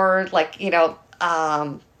and more like,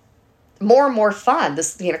 more and more fun,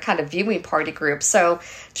 this, kind of viewing party group. So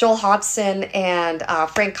Joel Hodgson and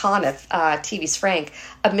Frank Conniff, TV's Frank,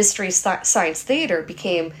 of Mystery Science Theater,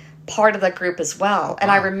 became part of that group as well. And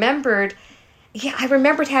wow. I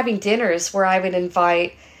remembered having dinners where I would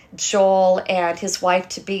invite Joel and his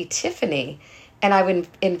wife-to-be, Tiffany, and I would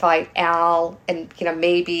invite Al and,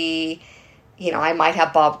 maybe, I might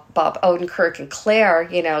have Bob Odenkirk and Claire,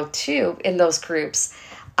 too, in those groups.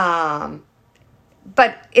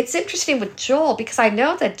 But it's interesting with Joel because I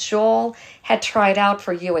know that Joel had tried out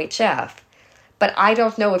for UHF, but I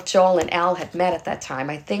don't know if Joel and Al had met at that time.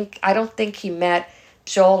 I don't think he met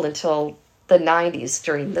Joel until the 90s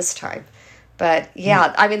during this time. But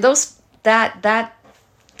yeah, I mean, the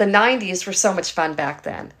 90s were so much fun back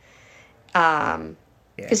then.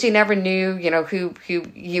 Because you never knew, who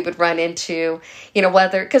you would run into,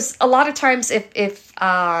 whether, because a lot of times if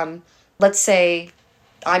let's say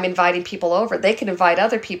I'm inviting people over, they can invite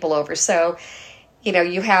other people over. So,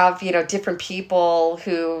 you have, different people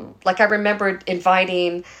who, like I remember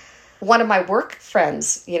inviting one of my work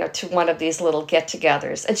friends, to one of these little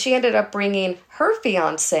get-togethers. And she ended up bringing her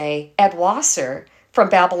fiance, Ed Wasser, from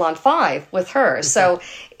Babylon 5 with her. So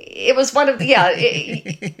it was one of the,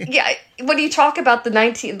 when you talk about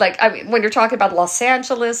when you're talking about Los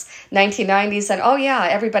Angeles, 1990s, and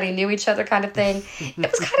everybody knew each other kind of thing, it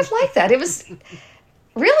was kind of like that. It was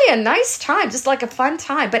really a nice time, just like a fun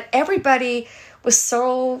time. But everybody was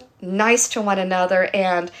so nice to one another.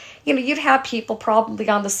 And, you'd have people probably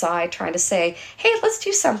on the side trying to say, hey, let's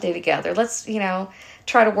do something together. Let's,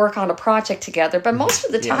 try to work on a project together. But most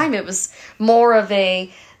of the time it was more of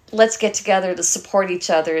a, let's get together to support each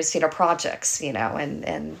other's, projects,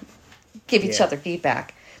 and give each other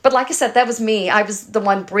feedback. But like I said, that was me. I was the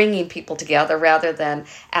one bringing people together rather than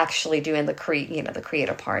actually doing the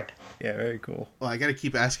creative part. Yeah, very cool. Well, I got to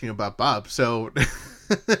keep asking about Bob. So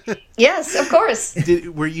yes, of course.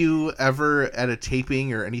 Were you ever at a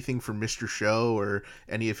taping or anything for Mr. Show or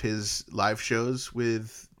any of his live shows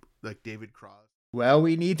with like David Cross? Well,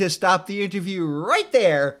 we need to stop the interview right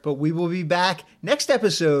there, but we will be back next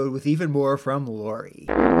episode with even more from Lorri.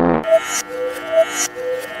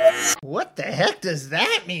 What the heck does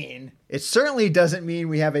that mean? It certainly doesn't mean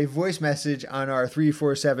we have a voice message on our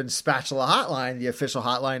 347 Spatula hotline, the official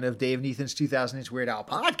hotline of Dave and Ethan's 2000-inch Weird Al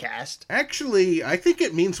podcast. Actually, I think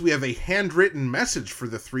it means we have a handwritten message for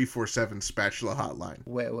the 347 Spatula hotline.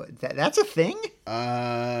 Wait, that's a thing?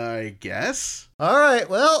 I guess. All right,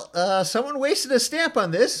 well, someone wasted a stamp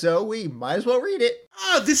on this, so we might as well read it.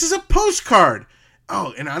 This is a postcard.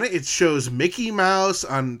 Oh, and on it shows Mickey Mouse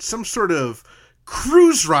on some sort of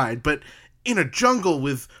cruise ride, but in a jungle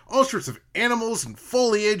with all sorts of animals and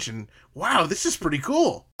foliage, and wow, this is pretty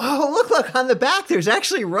cool. Oh, look, on the back there's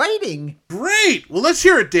actually writing. Great! Well, let's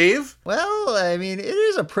hear it, Dave. Well, I mean, it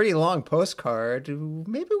is a pretty long postcard.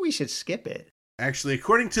 Maybe we should skip it. Actually,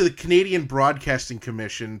 according to the Canadian Broadcasting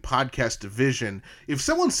Commission Podcast Division, if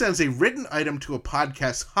someone sends a written item to a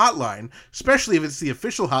podcast hotline, especially if it's the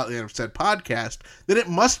official hotline of said podcast, then it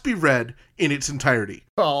must be read in its entirety.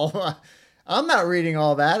 Oh, I'm not reading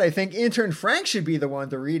all that. I think intern Frank should be the one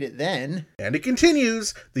to read it then. And it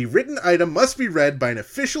continues, the written item must be read by an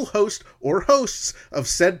official host or hosts of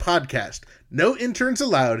said podcast. No interns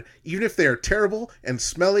allowed, even if they are terrible and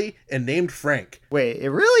smelly and named Frank. Wait, it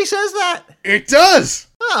really says that? It does!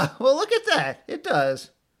 Well, look at that. It does.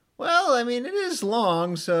 Well, I mean, it is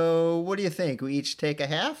long, so what do you think? We each take a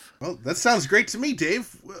half? Well, that sounds great to me,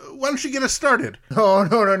 Dave. Why don't you get us started? Oh,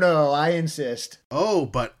 no. I insist. Oh,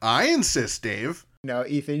 but I insist, Dave. No,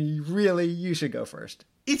 Ethan, you should go first.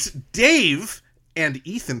 It's Dave and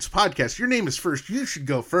Ethan's podcast. Your name is first. You should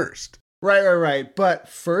go first. Right. But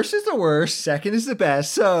first is the worst, second is the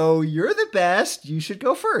best. So you're the best. You should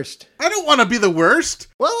go first. I don't want to be the worst.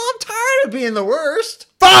 Well, I'm tired of being the worst.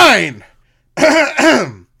 Fine!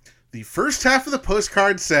 The first half of the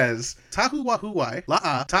postcard says, Tahu wahuwai,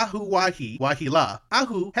 la'a, tahu wahi, wahila,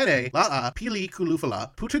 ahu, hene, la'a, pili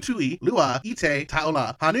kulufala, pututui, lua, ite,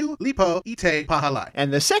 taola, hanu, lipo, ite, pahalai.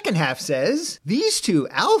 And the second half says, these two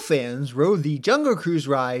Al fans rode the Jungle Cruise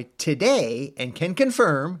ride today and can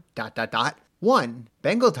confirm, ... 1.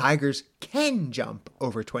 Bengal tigers can jump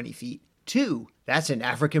over 20 feet. 2. That's an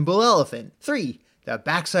African bull elephant. 3. The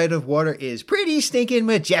backside of water is pretty stinking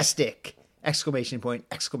majestic! !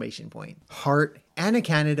 Heart, Anna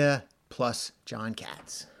Canada, plus John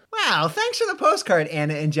Katz. Wow, thanks for the postcard,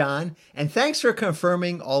 Anna and John, and thanks for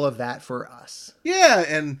confirming all of that for us. Yeah,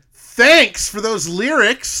 and thanks for those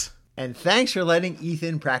lyrics. And thanks for letting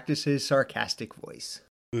Ethan practice his sarcastic voice.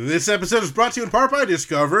 This episode is brought to you in part by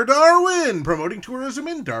Discover Darwin, promoting tourism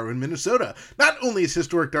in Darwin, Minnesota. Not only is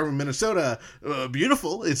historic Darwin, Minnesota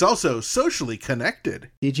beautiful, it's also socially connected.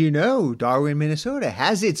 Did you know Darwin, Minnesota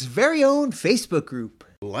has its very own Facebook group?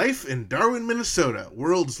 Life in Darwin, Minnesota,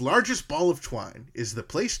 world's largest ball of twine, is the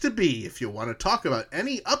place to be if you want to talk about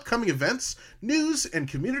any upcoming events, news, and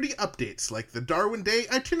community updates like the Darwin Day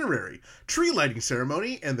itinerary, tree lighting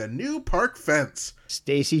ceremony, and the new park fence.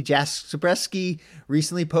 Stacy Jastrzebski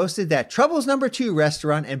recently posted that Trouble's No. 2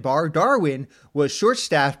 restaurant and bar Darwin was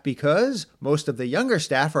short-staffed because most of the younger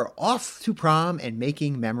staff are off to prom and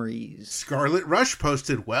making memories. Scarlet Rush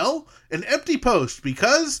posted, well, an empty post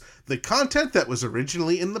because the content that was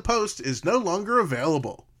originally in the post is no longer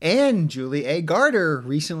available. And Julie A. Garter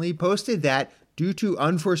recently posted that due to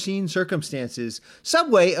unforeseen circumstances,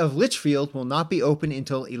 Subway of Litchfield will not be open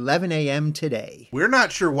until 11 a.m. today. We're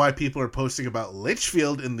not sure why people are posting about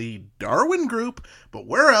Litchfield in the Darwin group, but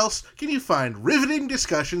where else can you find riveting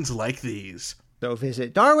discussions like these? So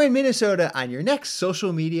visit Darwin, Minnesota on your next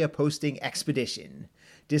social media posting expedition.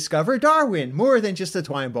 Discover Darwin more than just a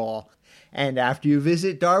twine ball. And after you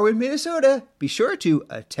visit Darwin, Minnesota, be sure to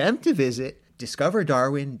attempt to visit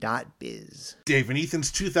discoverdarwin.biz. Dave and Ethan's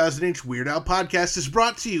 2000-inch Weird Al podcast is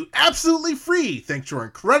brought to you absolutely free thanks to our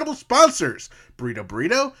incredible sponsors, Burrito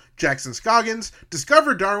Burrito, Jackson Scoggins,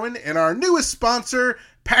 Discover Darwin, and our newest sponsor,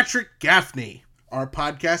 Patrick Gaffney. Our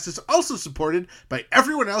podcast is also supported by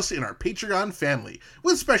everyone else in our Patreon family,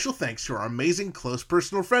 with special thanks to our amazing close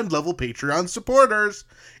personal friend level Patreon supporters: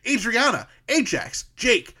 Adriana, Ajax,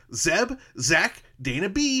 Jake, Zeb, Zach, Dana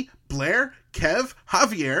B, Blair, Kev,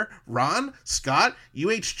 Javier, Ron, Scott,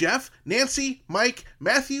 UH Jeff, Nancy, Mike,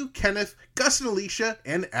 Matthew, Kenneth, Gus and Alicia,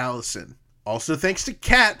 and Allison. Also thanks to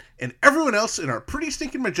Kat and everyone else in our pretty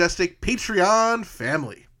stinking majestic Patreon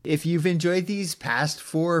family. If you've enjoyed these past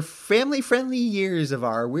 4 family-friendly years of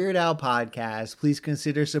our Weird Al podcast, please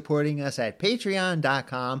consider supporting us at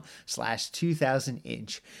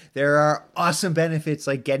patreon.com/2000inch. There are awesome benefits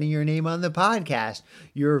like getting your name on the podcast,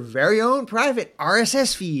 your very own private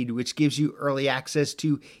RSS feed, which gives you early access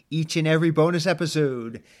to each and every bonus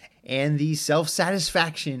episode, and the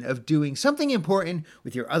self-satisfaction of doing something important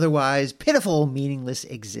with your otherwise pitiful, meaningless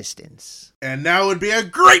existence. And now would be a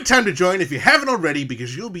great time to join if you haven't already,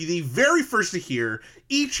 because you'll be the very first to hear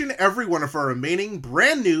each and every one of our remaining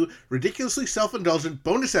brand new, ridiculously self-indulgent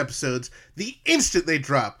bonus episodes the instant they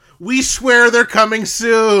drop. We swear they're coming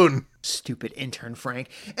soon! Stupid intern Frank.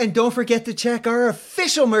 And don't forget to check our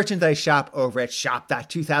official merchandise shop over at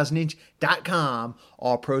shop.2000inch.com.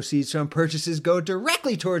 All proceeds from purchases go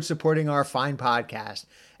directly towards supporting our fine podcast.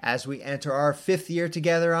 As we enter our 5th year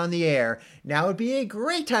together on the air, now would be a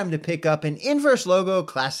great time to pick up an Inverse Logo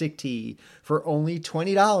Classic Tee. For only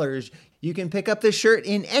 $20, you can pick up the shirt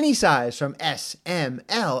in any size from S, M,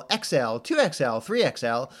 L, XL, 2XL,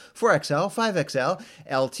 3XL, 4XL, 5XL,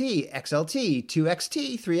 LT, XLT,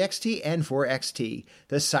 2XT, 3XT, and 4XT.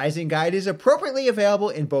 The sizing guide is appropriately available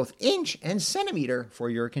in both inch and centimeter for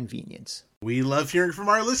your convenience. We love hearing from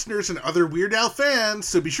our listeners and other Weird Al fans,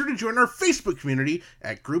 so be sure to join our Facebook community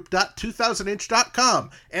at group.2000inch.com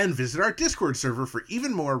and visit our Discord server for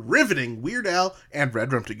even more riveting Weird Al and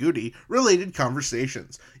Red Rum to Goody related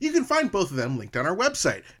conversations. You can find both of them linked on our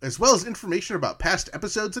website, as well as information about past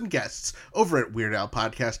episodes and guests over at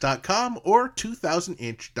weirdalpodcast.com or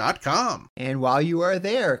 2000inch.com. And while you are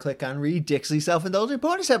there, click on Ridiculously Self-Indulgent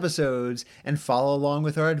bonus episodes and follow along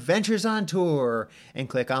with our adventures on tour, and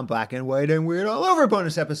click on Black and White and Weird All Over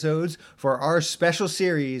bonus episodes for our special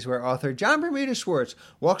series where author John Bermuda Schwartz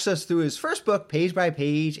walks us through his first book page by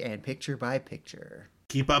page and picture by picture.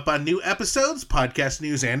 Keep up on new episodes, podcast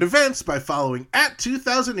news, and events by following at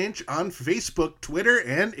 2000inch on Facebook, Twitter,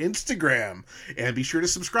 and Instagram. And be sure to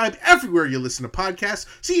subscribe everywhere you listen to podcasts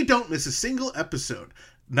so you don't miss a single episode.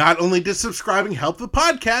 Not only does subscribing help the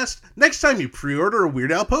podcast, next time you pre-order a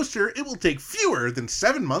Weird Al poster, it will take fewer than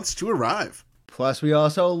 7 months to arrive. Plus, we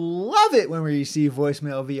also love it when we receive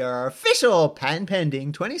voicemail via our official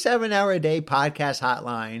patent-pending 27-hour-a-day podcast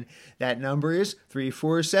hotline. That number is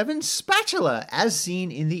 347-SPATULA, as seen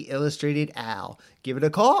in the Illustrated Al. Give it a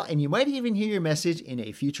call, and you might even hear your message in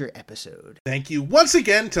a future episode. Thank you once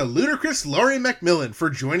again to Ludicris Lorri MacMillan for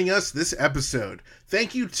joining us this episode.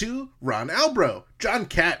 Thank you to Ron Albro, John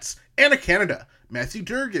Katz, Anna Canada, Matthew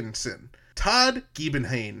Durgensen, Todd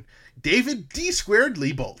Giebenhain, David D.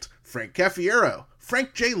 Liebolt, Frank Caffiero,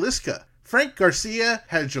 Frank J. Liska, Frank Garcia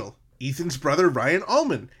Hedgel, Ethan's brother Ryan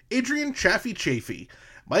Allman, Adrian Chaffee Chafee,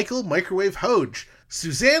 Michael Microwave Hoge,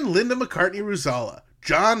 Suzanne Linda McCartney Ruzala,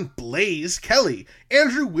 John Blaze Kelly,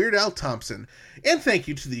 Andrew Weird Al Thompson, and thank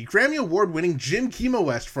you to the Grammy Award-winning Jim Kimo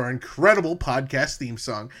West for our incredible podcast theme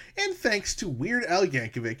song, and thanks to Weird Al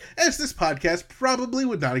Yankovic, as this podcast probably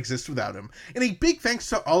would not exist without him. And a big thanks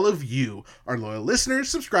to all of you, our loyal listeners,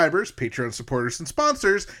 subscribers, Patreon supporters, and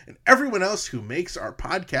sponsors, and everyone else who makes our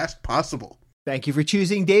podcast possible. Thank you for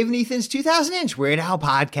choosing Dave and Ethan's 2000-inch Weird Al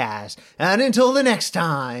podcast. And until the next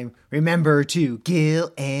time, remember to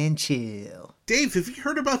gill and chill. Dave, have you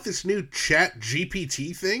heard about this new Chat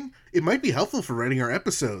GPT thing? It might be helpful for writing our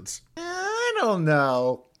episodes. I don't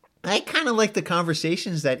know. I kind of like the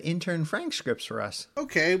conversations that intern Frank scripts for us.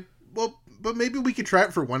 Okay, well, but maybe we could try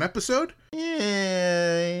it for one episode?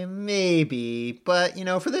 Yeah, maybe. But,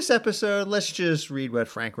 for this episode, let's just read what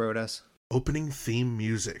Frank wrote us. Opening theme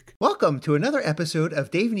music. Welcome to another episode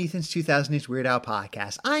of Dave and Ethan's 2000-inch Weird Al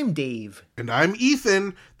podcast. I'm Dave. And I'm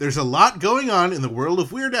Ethan. There's a lot going on in the world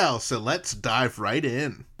of Weird Al, so let's dive right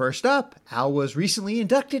in. First up, Al was recently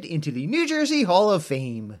inducted into the New Jersey Hall of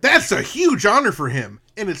Fame. That's a huge honor for him,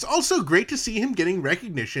 and it's also great to see him getting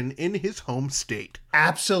recognition in his home state.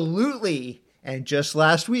 Absolutely. And just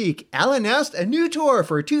last week, Al announced a new tour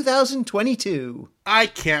for 2022. I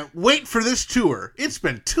can't wait for this tour. It's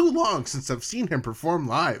been too long since I've seen him perform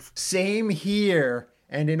live. Same here.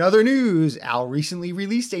 And in other news, Al recently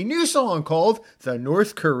released a new song called The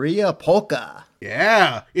North Korea Polka.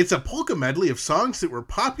 Yeah, it's a polka medley of songs that were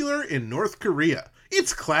popular in North Korea.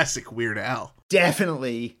 It's classic Weird Al.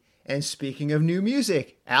 Definitely. And speaking of new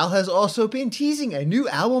music, Al has also been teasing a new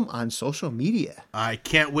album on social media. I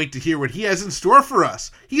can't wait to hear what he has in store for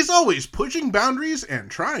us. He's always pushing boundaries and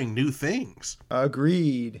trying new things.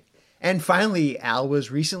 Agreed. And finally, Al was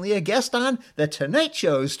recently a guest on The Tonight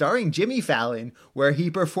Show starring Jimmy Fallon, where he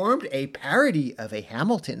performed a parody of a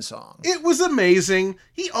Hamilton song. It was amazing.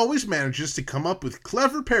 He always manages to come up with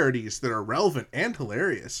clever parodies that are relevant and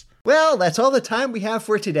hilarious. Well, that's all the time we have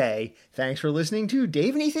for today. Thanks for listening to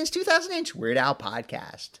Dave and Ethan's 2000-inch Weird Al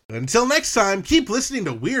podcast. Until next time, keep listening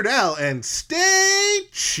to Weird Al and stay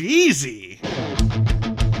cheesy.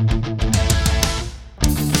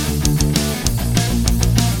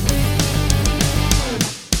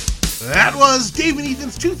 That was Dave and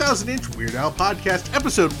Ethan's 2000-inch Weird Al podcast,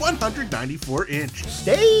 episode 194-inch.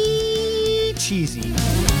 Stay cheesy.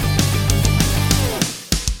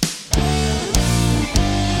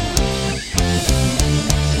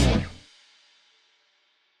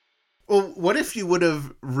 Well, what if you would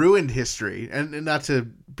have ruined history? And not to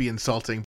be insulting,